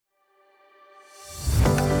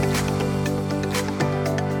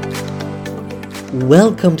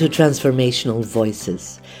Welcome to Transformational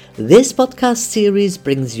Voices. This podcast series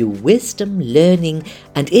brings you wisdom, learning,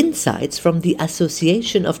 and insights from the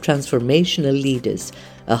Association of Transformational Leaders,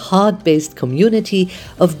 a heart-based community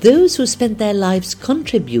of those who spend their lives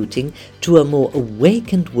contributing to a more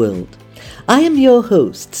awakened world. I am your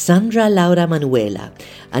host, Sandra Laura Manuela,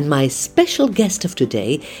 and my special guest of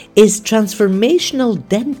today is transformational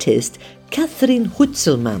dentist Kathrin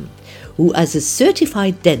Huzelmann, who as a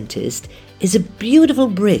certified dentist is a beautiful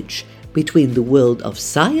bridge between the world of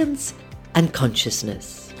science and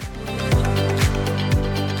consciousness.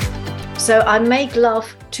 So I make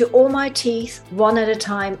love to all my teeth one at a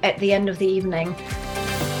time at the end of the evening.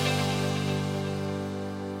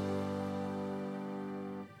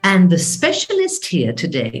 And the specialist here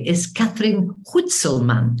today is Kathrin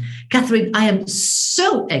Huzelmann. Kathrin, I am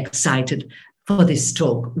so excited for this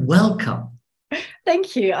talk. Welcome.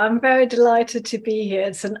 Thank you. I'm very delighted to be here.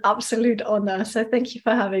 It's an absolute honor. So thank you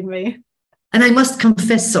for having me. And I must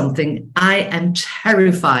confess something. I am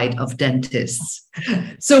terrified of dentists.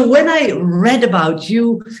 So when I read about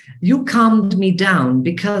you, you calmed me down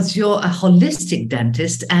because you're a holistic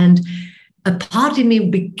dentist, and a part of me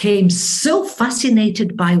became so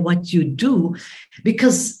fascinated by what you do,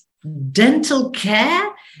 because dental care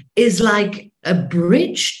is like a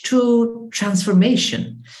bridge to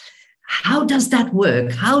transformation. How does that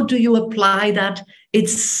work? How do you apply that?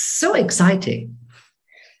 It's so exciting.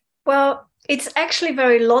 Well, it's actually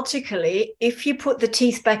very logically if you put the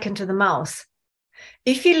teeth back into the mouth.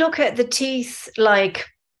 If you look at the teeth like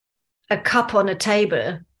a cup on a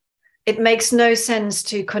table, it makes no sense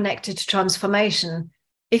to connect it to transformation.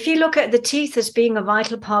 If you look at the teeth as being a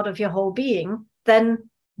vital part of your whole being, then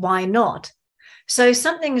why not? So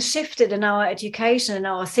something has shifted in our education and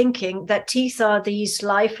our thinking that teeth are these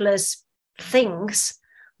lifeless things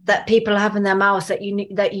that people have in their mouth that you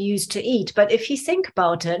use to eat. But if you think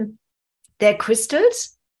about it, they're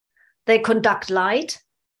crystals, they conduct light,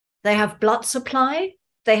 they have blood supply,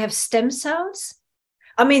 they have stem cells.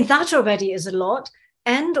 I mean, that already is a lot.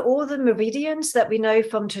 And all the meridians that we know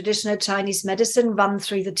from traditional Chinese medicine run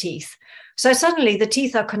through the teeth. So suddenly the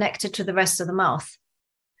teeth are connected to the rest of the mouth.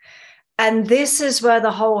 And this is where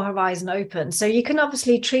the whole horizon opens. So you can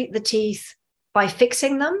obviously treat the teeth by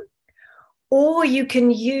fixing them, or you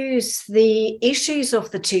can use the issues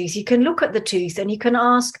of the tooth. You can look at the tooth and you can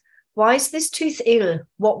ask, why is this tooth ill?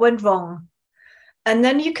 What went wrong? And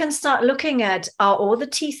then you can start looking at, are all the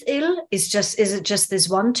teeth ill? Is it just this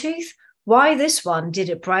one tooth? Why this one? Did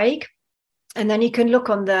it break? And then you can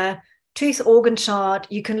look on the tooth organ chart.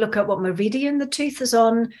 You can look at what meridian the tooth is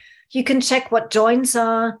on. You can check what joints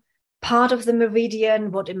are part of the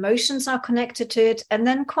meridian, what emotions are connected to it. And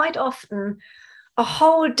then quite often a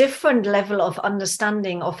whole different level of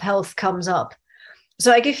understanding of health comes up.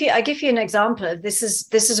 So I give you an example. This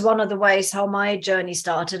is one of the ways how my journey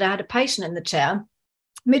started. I had a patient in the chair,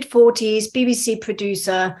 mid-40s, BBC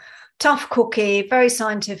producer, tough cookie, very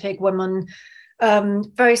scientific woman,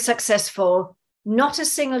 very successful, not a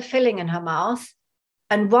single filling in her mouth,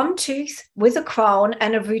 and one tooth with a crown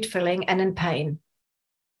and a root filling and in pain.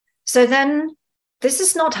 So then this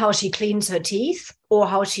is not how she cleans her teeth or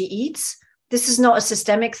how she eats. This is not a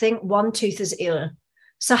systemic thing. One tooth is ill.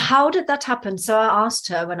 So how did that happen? So I asked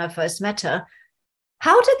her when I first met her,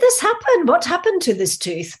 how did this happen? What happened to this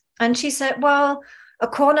tooth? And she said, well, a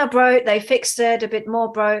corner broke, they fixed it, a bit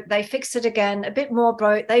more broke, they fixed it again, a bit more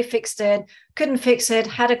broke, they fixed it, couldn't fix it,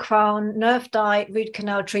 had a crown, nerve died, root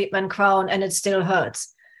canal treatment, crown, and it still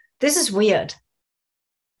hurts. This is weird.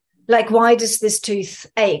 Like, why does this tooth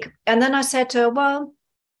ache? And then I said to her, well,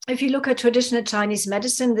 if you look at traditional Chinese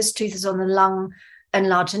medicine, this tooth is on the lung and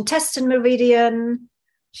large intestine meridian.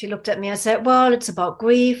 She looked at me and said, well, it's about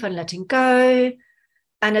grief and letting go.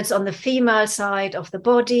 And it's on the female side of the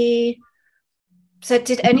body. So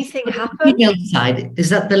did anything happen? Female side, is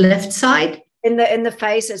that the left side? In the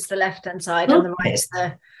face, it's the left-hand side, and the right is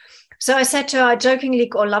the... So I said to her, I jokingly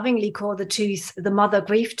or lovingly call the tooth the mother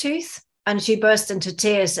grief tooth. And she burst into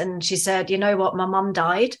tears and she said, you know what, my mum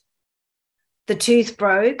died. The tooth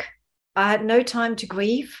broke. I had no time to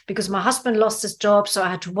grieve because my husband lost his job. So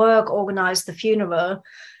I had to work, organize the funeral,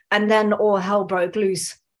 and then all hell broke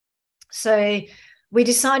loose. So we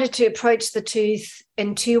decided to approach the tooth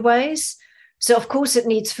in two ways. So of course it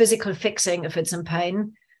needs physical fixing if it's in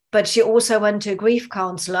pain, but she also went to a grief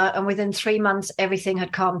counselor, and within 3 months, everything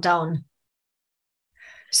had calmed down.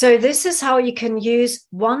 So this is how you can use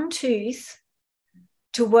one tooth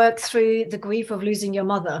to work through the grief of losing your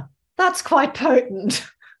mother. That's quite potent.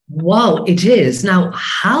 Wow, it is. Now,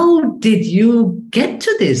 how did you get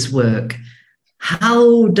to this work?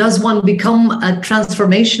 How does one become a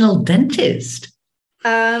transformational dentist?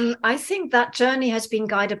 I think that journey has been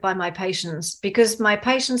guided by my patients, because my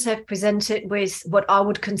patients have presented with what I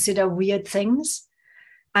would consider weird things.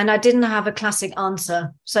 And I didn't have a classic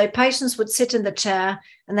answer. So patients would sit in the chair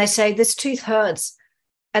and they say, this tooth hurts.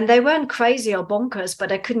 And they weren't crazy or bonkers,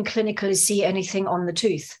 but I couldn't clinically see anything on the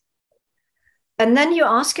tooth. And then you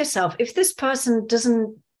ask yourself, if this person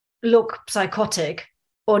doesn't look psychotic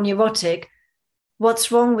or neurotic, what's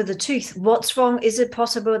wrong with the tooth? What's wrong? Is it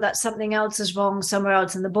possible that something else is wrong somewhere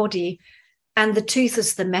else in the body? And the tooth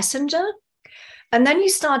is the messenger? And then you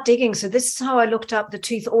start digging. So this is how I looked up the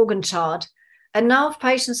tooth organ chart. And now if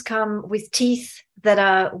patients come with teeth that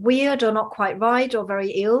are weird or not quite right or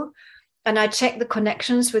very ill, and I check the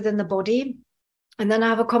connections within the body, and then I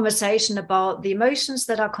have a conversation about the emotions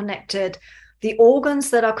that are connected, the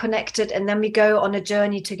organs that are connected, and then we go on a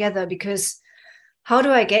journey together. Because how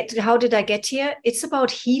did I get here? It's about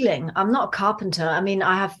healing. I'm not a carpenter. I mean,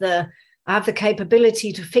 I have the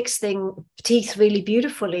capability to fix teeth really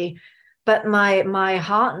beautifully, but my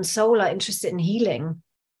heart and soul are interested in healing.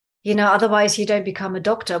 Otherwise you don't become a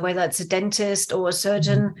doctor, whether it's a dentist or a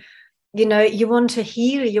surgeon. You want to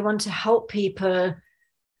heal, you want to help people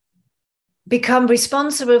become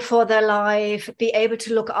responsible for their life, be able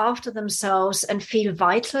to look after themselves and feel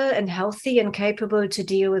vital and healthy and capable to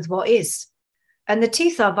deal with what is. And the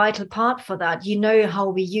teeth are a vital part for that. How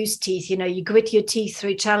we use teeth. You grit your teeth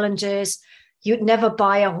through challenges. You'd never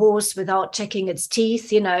buy a horse without checking its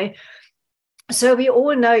teeth, So we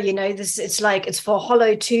all know, this, it's for a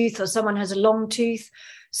hollow tooth or someone has a long tooth.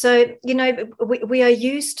 So, we are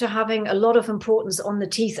used to having a lot of importance on the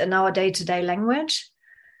teeth in our day-to-day language.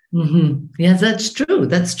 Mm-hmm. Yes, that's true.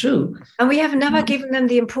 That's true. And we have never given them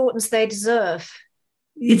the importance they deserve.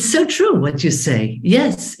 It's so true what you say.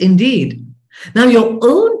 Yes, indeed. Now, your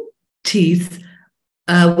own teeth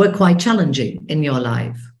were quite challenging in your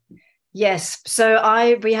life. Yes. So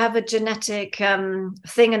we have a genetic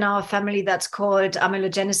thing in our family that's called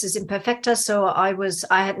amelogenesis imperfecta. So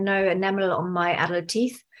I had no enamel on my adult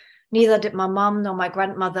teeth. Neither did my mum nor my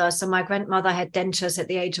grandmother. So my grandmother had dentures at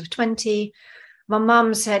the age of 20. My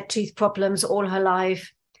mum's had tooth problems all her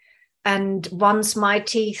life. And once my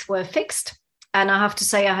teeth were fixed, and I have to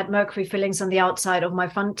say I had mercury fillings on the outside of my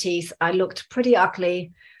front teeth, I looked pretty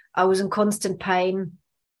ugly. I was in constant pain.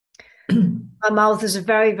 My mouth is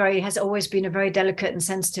has always been a very delicate and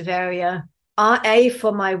sensitive area.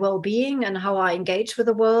 For my well-being and how I engage with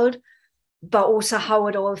the world, but also how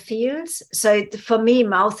it all feels. So for me,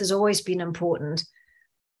 mouth has always been important.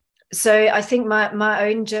 So I think my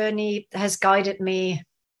own journey has guided me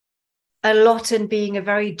a lot in being a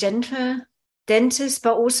very gentle dentist,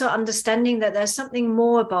 but also understanding that there's something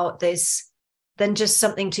more about this than just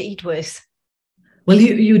something to eat with. Well,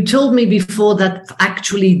 you told me before that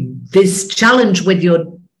actually this challenge with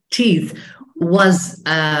your teeth was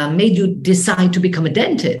made you decide to become a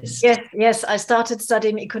dentist. Yes. I started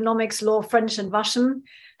studying economics, law, French and Russian,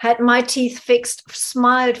 had my teeth fixed,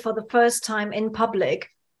 smiled for the first time in public,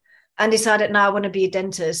 and decided now I want to be a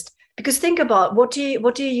dentist. Because think about, what do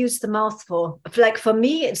you use the mouth for? Like for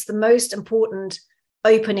me, it's the most important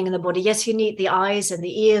opening in the body. Yes, you need the eyes and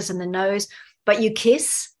the ears and the nose, but you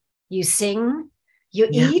kiss, you sing, you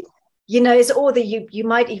eat, it's all that you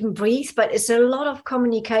might even breathe, but it's a lot of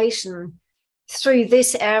communication through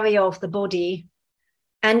this area of the body.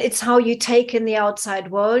 And it's how you take in the outside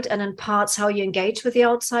world and in parts how you engage with the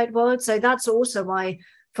outside world. So that's also why,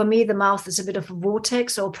 for me, the mouth is a bit of a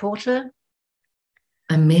vortex or portal.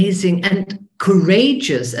 Amazing and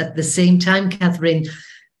courageous at the same time, Kathrin,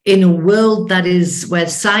 in a world that is where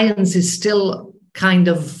science is still kind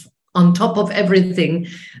of on top of everything,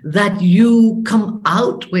 that you come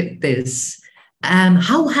out with this.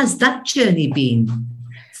 How has that journey been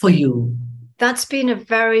for you? That's been a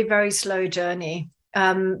very, very slow journey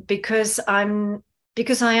because I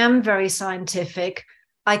am very scientific.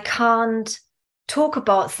 I can't talk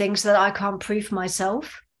about things that I can't prove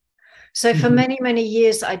myself. So for many, many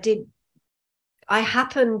years,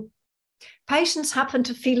 patients happen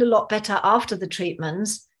to feel a lot better after the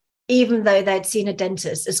treatments, even though they'd seen a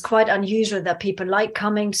dentist. It's quite unusual that people like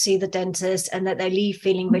coming to see the dentist and that they leave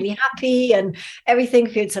feeling really happy and everything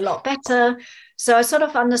feels a lot better. So I sort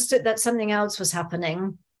of understood that something else was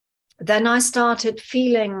happening. Then I started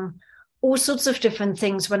feeling all sorts of different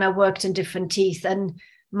things when I worked in different teeth, and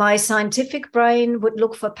my scientific brain would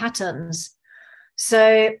look for patterns.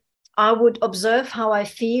 So I would observe how I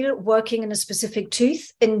feel working in a specific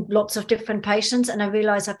tooth in lots of different patients, and I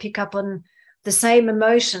realize I pick up on the same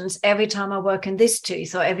emotions every time I work in this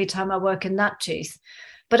tooth or every time I work in that tooth.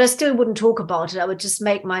 But I still wouldn't talk about it. I would just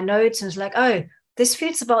make my notes, and it's like, oh, this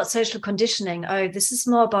feels about social conditioning. Oh, this is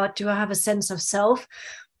more about, do I have a sense of self?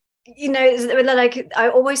 Like I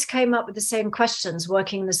always came up with the same questions,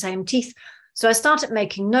 working the same teeth. So I started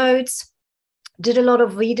making notes, did a lot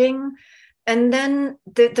of reading. And then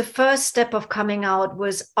the first step of coming out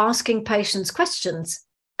was asking patients questions,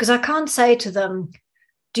 because I can't say to them,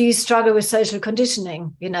 do you struggle with social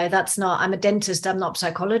conditioning? That's not, I'm a dentist, I'm not a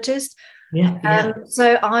psychologist. Yeah.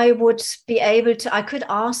 So I would be able to, I could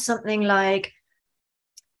ask something like,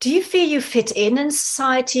 do you feel you fit in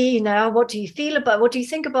society? What do you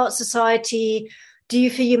think about society? Do you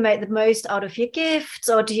feel you make the most out of your gifts?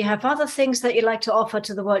 Or do you have other things that you like to offer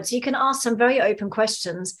to the world? So you can ask some very open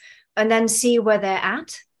questions and then see where they're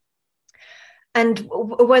at and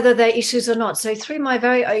whether they're issues or not. So through my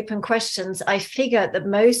very open questions, I figured that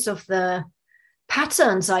most of the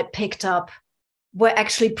patterns I picked up were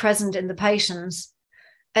actually present in the patients.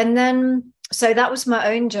 And then, so that was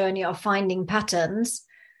my own journey of finding patterns.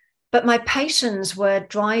 But my patients were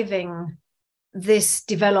driving this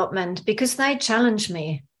development because they challenged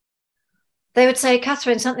me. They would say,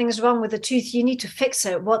 Kathrin, something is wrong with the tooth. You need to fix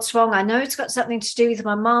it. What's wrong? I know it's got something to do with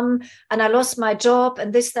my mum and I lost my job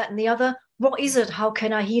and this, that, and the other. What is it? How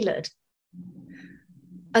can I heal it?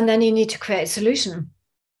 And then you need to create a solution.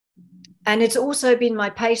 And it's also been my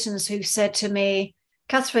patients who've said to me,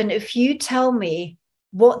 Kathrin, if you tell me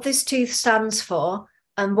what this tooth stands for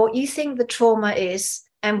and what you think the trauma is,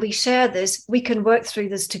 and we share this, we can work through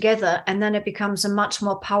this together. And then it becomes a much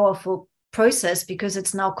more powerful process because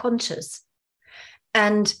it's now conscious.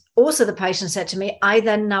 And also the patient said to me, I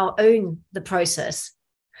then now own the process.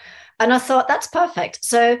 And I thought, that's perfect.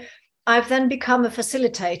 So I've then become a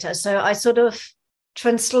facilitator. So I sort of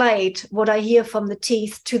translate what I hear from the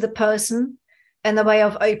teeth to the person in the way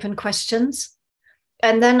of open questions.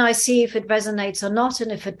 And then I see if it resonates or not.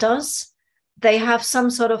 And if it does, they have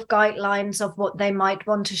some sort of guidelines of what they might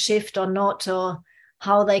want to shift or not, or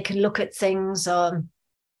how they can look at things. Wow.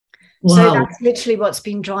 So that's literally what's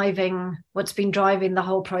been driving the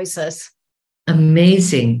whole process.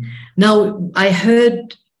 Amazing. Now, I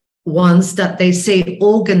heard once that they say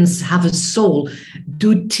organs have a soul.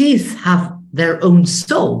 Do teeth have their own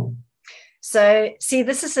soul? So, see,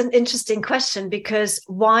 this is an interesting question, because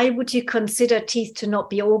why would you consider teeth to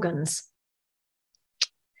not be organs?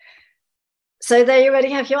 So there you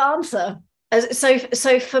already have your answer.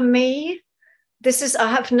 So for me, I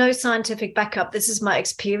have no scientific backup. This is my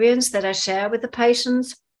experience that I share with the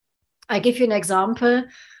patients. I give you an example.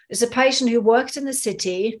 There's a patient who worked in the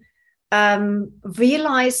city,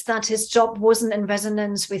 realized that his job wasn't in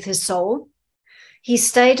resonance with his soul. He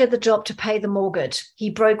stayed at the job to pay the mortgage.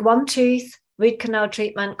 He broke one tooth, root canal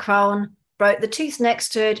treatment, crown, broke the tooth next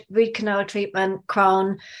to it, root canal treatment,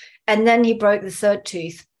 crown, and then he broke the third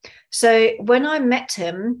tooth. So when I met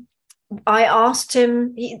him, I asked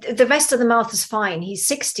him, the rest of the mouth is fine. He's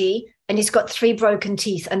 60 and he's got 3 broken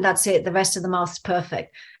teeth and that's it. The rest of the mouth is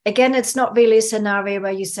perfect. Again, it's not really a scenario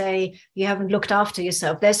where you say you haven't looked after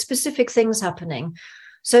yourself. There's specific things happening.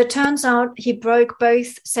 So it turns out he broke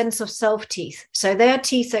both sense of self teeth. So there are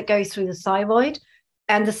teeth that go through the thyroid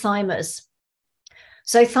and the thymus.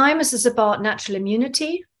 So thymus is about natural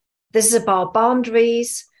immunity. This is about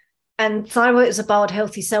boundaries. And thyroid is about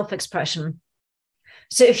healthy self-expression.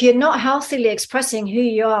 So if you're not healthily expressing who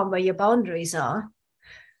you are and where your boundaries are,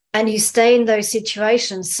 and you stay in those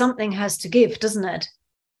situations, something has to give, doesn't it?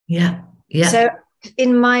 Yeah. So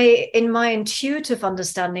in my intuitive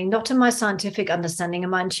understanding, not in my scientific understanding, in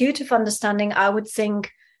my intuitive understanding, I would think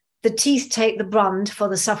the teeth take the brunt for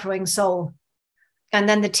the suffering soul, and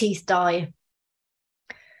then the teeth die.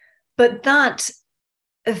 But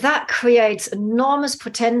that creates enormous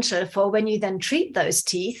potential for when you then treat those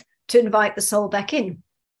teeth to invite the soul back in.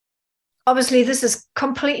 Obviously, this is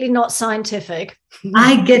completely not scientific.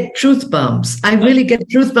 I get truth bumps. I really get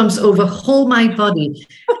truth bumps over whole my body.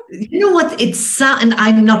 You know what? And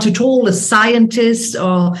I'm not at all a scientist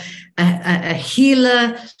or a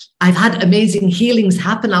healer. I've had amazing healings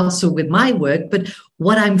happen also with my work. But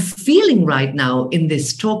what I'm feeling right now in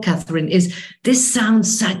this talk, Kathrin, is this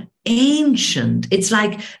sounds so ancient. It's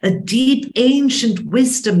like a deep, ancient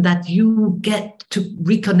wisdom that you get to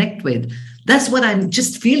reconnect with. That's what I'm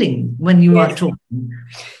just feeling when you are talking.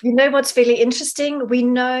 You know what's really interesting? We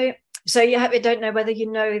know, so I don't know whether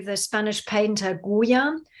you know the Spanish painter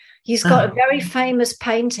Goya. He's got a very famous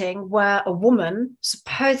painting where a woman,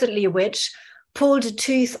 supposedly a witch, pulled a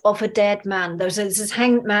tooth off a dead man. There's this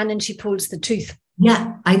hanged man and she pulls the tooth.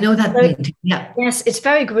 Yeah, I know that painting. Yeah. Yes, it's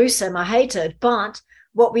very gruesome. I hate it. But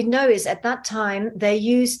what we know is at that time, they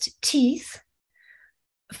used teeth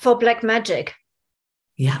for black magic.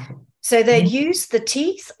 Yeah. So they use the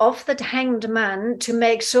teeth of the hanged man to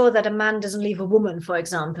make sure that a man doesn't leave a woman, for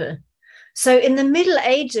example. So in the Middle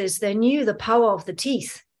Ages, they knew the power of the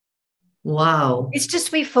teeth. Wow. It's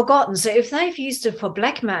just we've forgotten. So if they've used it for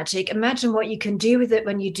black magic, imagine what you can do with it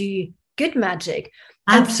when you do good magic.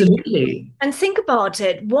 Absolutely. And think about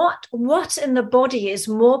it. What in the body is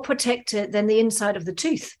more protected than the inside of the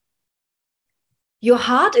tooth? Your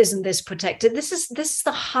heart isn't this protected. This is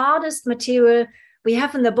the hardest material we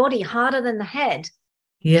have in the body, harder than the head.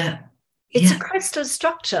 Yeah. It's a crystal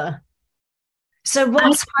structure. So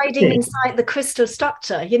what's hiding inside the crystal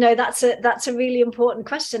structure? That's a really important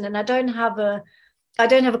question. And I don't have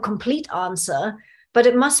a complete answer, but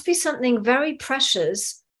it must be something very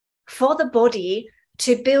precious for the body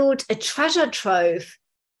to build a treasure trove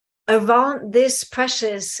around this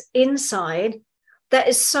precious inside that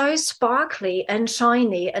is so sparkly and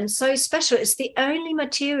shiny and so special. It's the only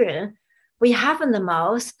material we have in the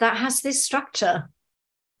mouth that has this structure.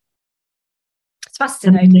 It's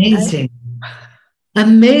fascinating. Amazing.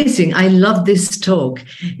 Amazing. I love this talk.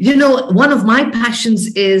 One of my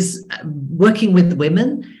passions is working with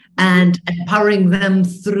women and empowering them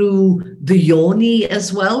through the yoni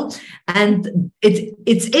as well. And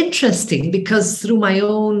it's interesting because through my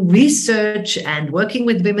own research and working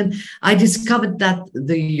with women, I discovered that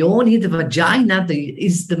the yoni, the vagina,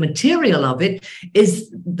 is the material of it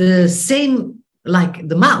is the same like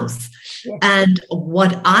the mouth. Yes. And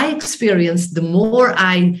what I experienced, the more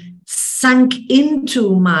I sank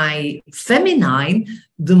into my feminine,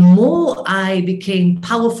 the more I became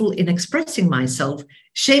powerful in expressing myself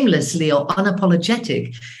shamelessly or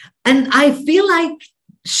unapologetic. And I feel like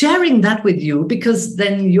sharing that with you because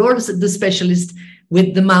then you're the specialist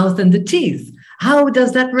with the mouth and the teeth. How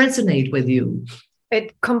does that resonate with you?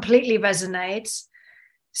 It completely resonates.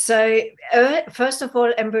 So first of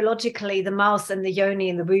all, embryologically, the mouth and the yoni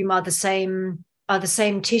and the womb are the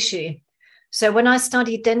same tissue. So when I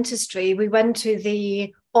studied dentistry, we went to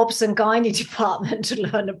the obs and gynae department to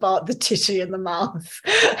learn about the tissue in the mouth.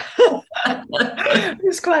 It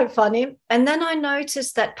was quite funny. And then I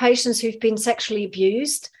noticed that patients who've been sexually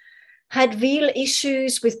abused had real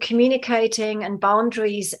issues with communicating and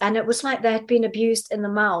boundaries. And it was like they had been abused in the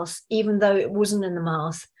mouth, even though it wasn't in the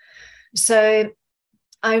mouth. So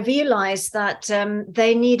I realized that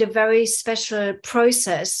they need a very special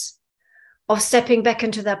process of stepping back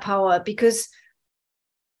into their power, because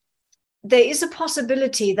there is a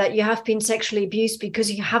possibility that you have been sexually abused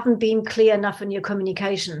because you haven't been clear enough in your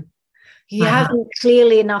communication. You haven't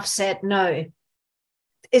clearly enough said no.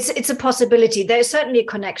 It's a possibility. There's certainly a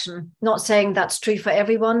connection. Not saying that's true for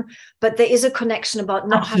everyone, but there is a connection about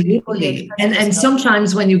not having fully. And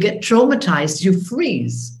sometimes when you get traumatized, you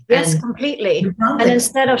freeze. Yes, completely. And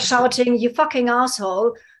instead of shouting, "You fucking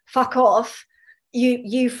asshole, fuck off,"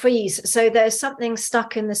 you freeze. So there's something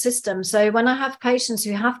stuck in the system. So when I have patients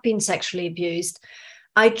who have been sexually abused,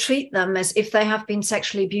 I treat them as if they have been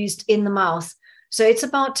sexually abused in the mouth. So it's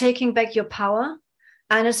about taking back your power,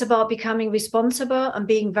 and it's about becoming responsible and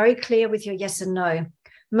being very clear with your yes and no.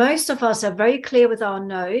 Most of us are very clear with our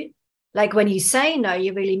no. Like when you say no,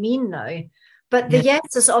 you really mean no. But the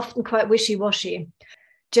yes is often quite wishy-washy.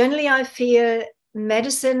 Generally, I feel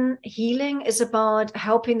medicine healing is about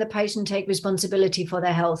helping the patient take responsibility for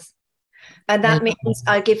their health. And that means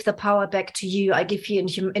I give the power back to you. I give you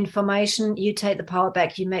information, you take the power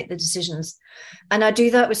back, you make the decisions. And I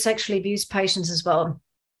do that with sexually abused patients as well.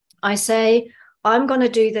 I say, I'm going to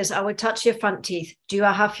do this. I will touch your front teeth. Do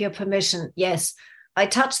I have your permission? Yes. I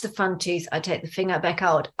touch the front tooth. I take the finger back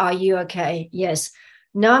out. Are you okay? Yes.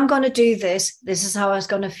 Now I'm going to do this. This is how I was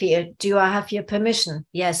going to feel. Do I have your permission?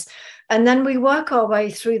 Yes. And then we work our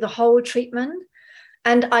way through the whole treatment.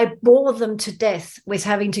 And I bore them to death with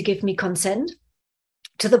having to give me consent,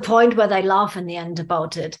 to the point where they laugh in the end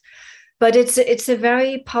about it. But it's a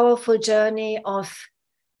very powerful journey of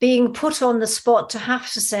being put on the spot to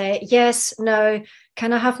have to say, yes, no,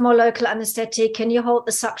 can I have more local anesthetic? Can you hold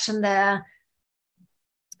the suction there?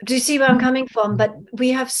 Do you see where I'm coming from? But we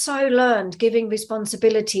have so learned giving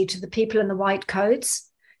responsibility to the people in the white coats.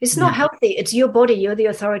 It's not healthy. It's your body. You're the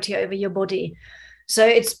authority over your body. So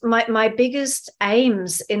it's my biggest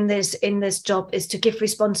aims in this job is to give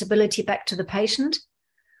responsibility back to the patient.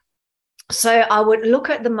 So I would look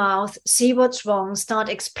at the mouth, see what's wrong, start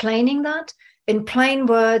explaining that in plain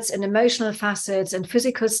words and emotional facets and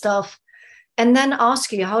physical stuff, and then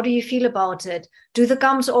ask you, how do you feel about it? Do the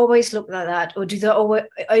gums always look like that? Or do they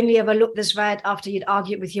only ever look this red after you'd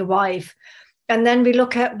argued with your wife? And then we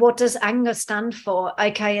look at, what does anger stand for?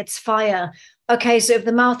 Okay, it's fire. Okay, so if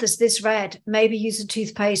the mouth is this red, maybe use a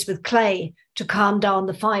toothpaste with clay to calm down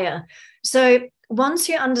the fire. So once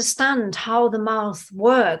you understand how the mouth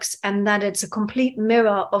works and that it's a complete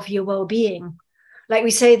mirror of your well-being, like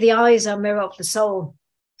we say, the eyes are a mirror of the soul.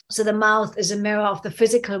 So the mouth is a mirror of the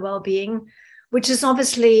physical well-being, which is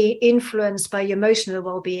obviously influenced by your emotional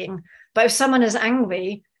well-being. But if someone is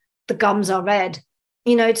angry, the gums are red.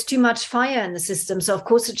 It's too much fire in the system. So of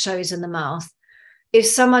course it shows in the mouth. If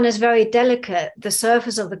someone is very delicate, the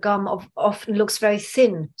surface of the gum often looks very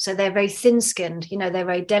thin. So they're very thin-skinned, they're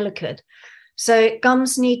very delicate. So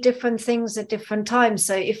gums need different things at different times.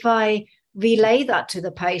 So if I relay that to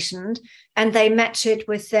the patient and they match it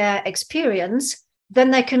with their experience,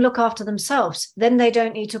 then they can look after themselves. Then they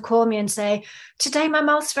don't need to call me and say, today my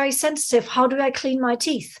mouth's very sensitive. How do I clean my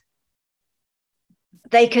teeth?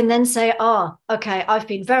 They can then say, okay, I've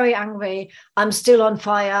been very angry. I'm still on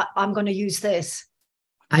fire. I'm going to use this.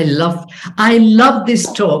 I love this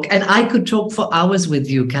talk, and I could talk for hours with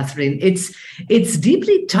you, Kathrin. It's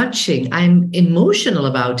deeply touching. I'm emotional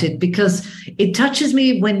about it because it touches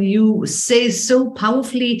me when you say so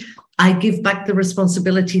powerfully, I give back the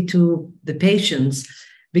responsibility to the patients,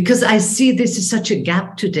 because I see this is such a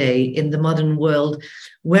gap today in the modern world,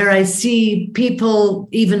 where I see people,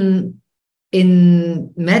 even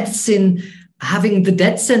in medicine, having the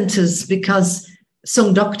death centers because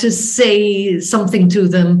some doctors say something to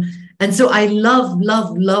them. And so I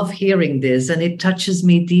love hearing this, and it touches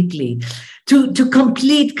me deeply. To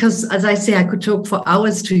complete, because as I say, I could talk for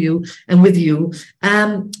hours to you and with you.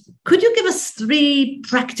 Could you give us 3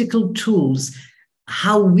 practical tools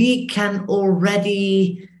how we can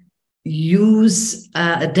already use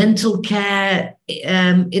dental care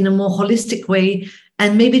in a more holistic way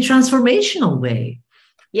and maybe transformational way?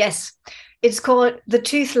 Yes. It's called the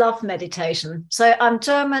tooth love meditation. So I'm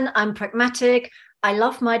German, I'm pragmatic, I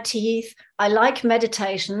love my teeth, I like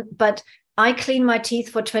meditation, but I clean my teeth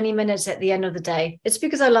for 20 minutes at the end of the day. It's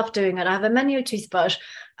because I love doing it. I have a manual toothbrush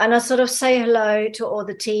and I sort of say hello to all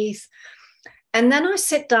the teeth. And then I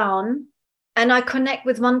sit down and I connect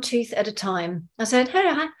with one tooth at a time. I said,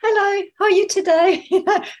 hello, how are you today?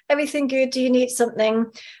 Everything good? Do you need something?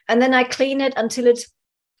 And then I clean it until it's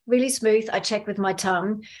really smooth. I check with my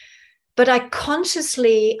tongue. But I'm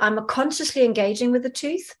consciously engaging with the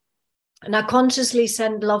tooth, and I consciously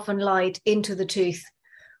send love and light into the tooth,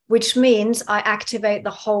 which means I activate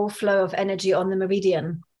the whole flow of energy on the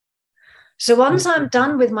meridian. So once I'm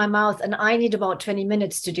done with my mouth, and I need about 20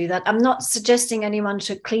 minutes to do that, I'm not suggesting anyone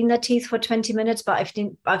should clean their teeth for 20 minutes, but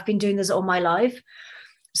I've been doing this all my life.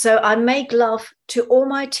 So I make love to all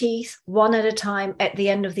my teeth one at a time at the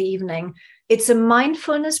end of the evening. It's a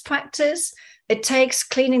mindfulness practice. It takes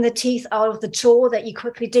cleaning the teeth out of the chore that you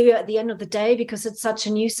quickly do at the end of the day because it's such a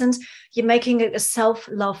nuisance. You're making it a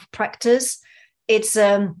self-love practice. It's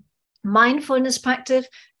a mindfulness practice,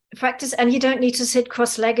 and you don't need to sit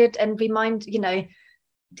cross-legged and do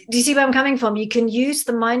you see where I'm coming from? You can use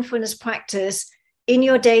the mindfulness practice in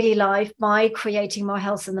your daily life by creating more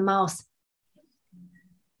health in the mouth.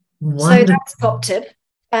 Wonderful. So that's top tip.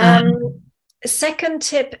 Second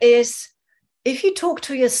tip is, if you talk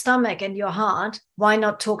to your stomach and your heart, why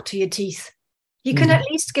not talk to your teeth? You can at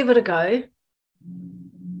least give it a go.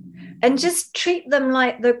 And just treat them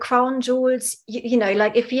like the crown jewels,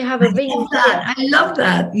 like if you have a ring. I love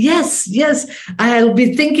that. Yes. I'll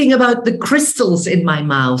be thinking about the crystals in my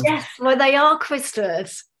mouth. Yes, well, they are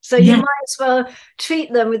crystals. So you might as well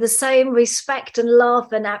treat them with the same respect and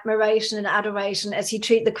love and admiration and adoration as you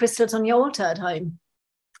treat the crystals on your altar at home.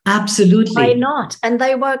 Absolutely. Why not? And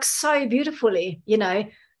they work so beautifully,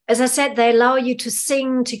 As I said, they allow you to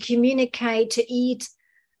sing, to communicate, to eat,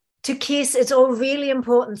 to kiss. It's all really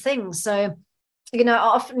important things. So, I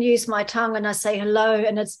often use my tongue and I say hello,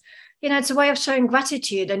 and it's a way of showing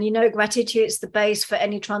gratitude. And gratitude is the base for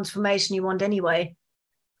any transformation you want anyway.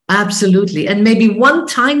 Absolutely. And maybe one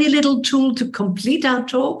tiny little tool to complete our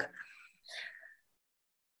talk.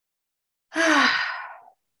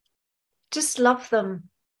 Just love them.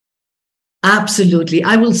 Absolutely.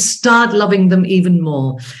 I will start loving them even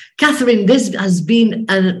more. Kathrin, this has been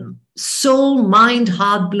a soul, mind,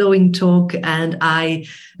 heart-blowing talk, and I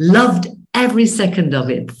loved every second of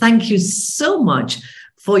it. Thank you so much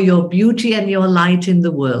for your beauty and your light in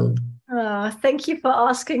the world. Oh, thank you for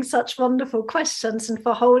asking such wonderful questions and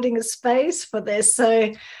for holding a space for this,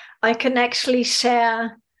 so I can actually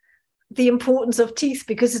share the importance of teeth,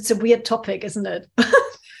 because it's a weird topic, isn't it?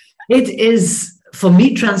 It is. For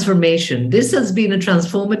me, transformation. This has been a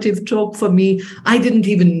transformative talk for me. I didn't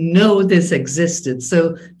even know this existed.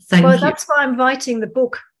 So thank you. Well, that's why I'm writing the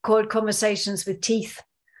book called Conversations with Teeth.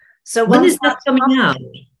 So when is that coming out?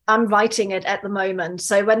 I'm writing it at the moment.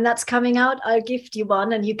 So when that's coming out, I'll gift you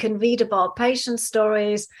one, and you can read about patient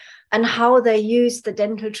stories, and how they use the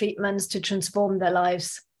dental treatments to transform their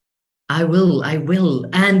lives. I will.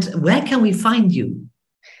 And where can we find you?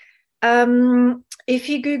 If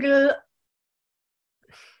you Google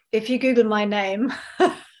my name,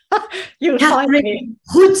 you'll find me.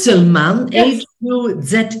 Huzelmann, Yes.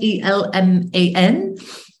 Huzelman.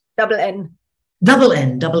 Double N.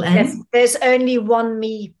 Double N. Yes, there's only one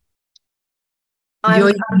me.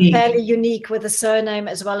 I'm fairly unique with the surname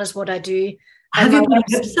as well as what I do. Have you got a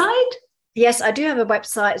website? Yes, I do have a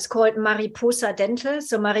website. It's called Mariposa Dental.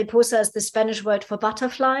 So mariposa is the Spanish word for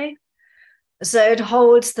butterfly. So it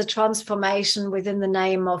holds the transformation within the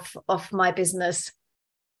name of my business.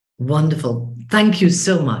 Wonderful. Thank you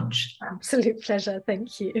so much. Absolute pleasure.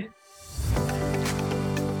 Thank you.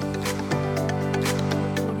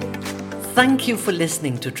 Thank you for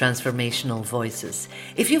listening to Transformational Voices.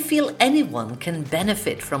 If you feel anyone can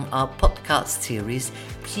benefit from our podcast series,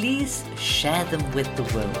 please share them with the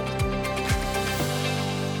world.